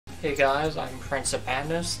Hey guys, I'm Prince of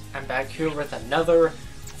Madness. I'm back here with another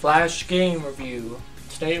Flash game review.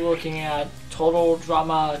 Today we're looking at Total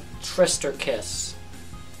Drama Twister Kiss.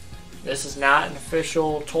 This is not an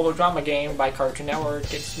official Total Drama game by Cartoon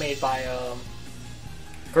Network. It's made by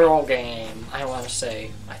Girl Game, I want to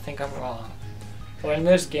say. I think I'm wrong. But in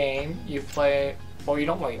this game, you play, well, you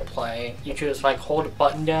don't really play. You just like hold a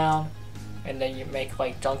button down and then you make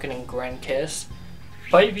like Duncan and Gwen kiss.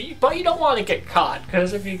 But you don't want to get caught,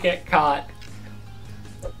 because if you get caught,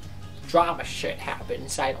 drama shit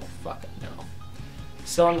happens. I don't fucking know.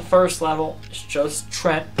 So on the first level, it's just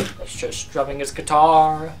Trent. It's just strumming his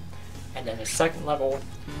guitar. And then the second level,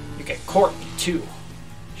 you get Courtney too.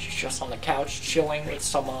 She's just on the couch chilling with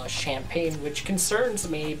some champagne, which concerns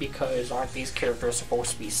me because aren't these characters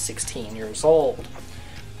supposed to be 16 years old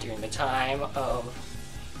during the time of,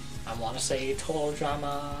 I want to say, Total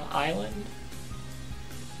Drama Island?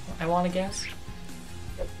 I want to guess,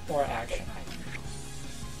 or action.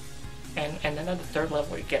 And then at the third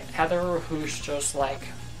level, you get Heather, who's just like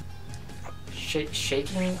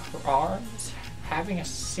shaking her arms, having a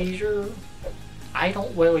seizure. I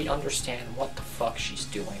don't really understand what the fuck she's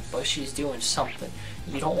doing, but she's doing something.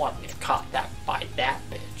 You don't want to get caught by that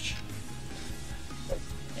bitch.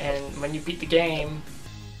 And when you beat the game,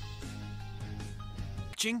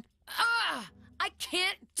 I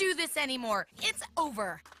can't do this anymore. It's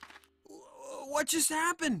over. What just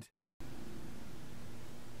happened?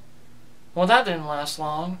 well, that didn't last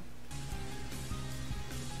long.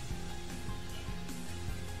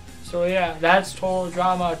 So yeah, that's Total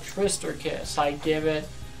Drama Twister Kiss. I give it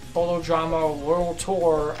Total Drama World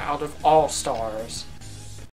Tour out of All Stars.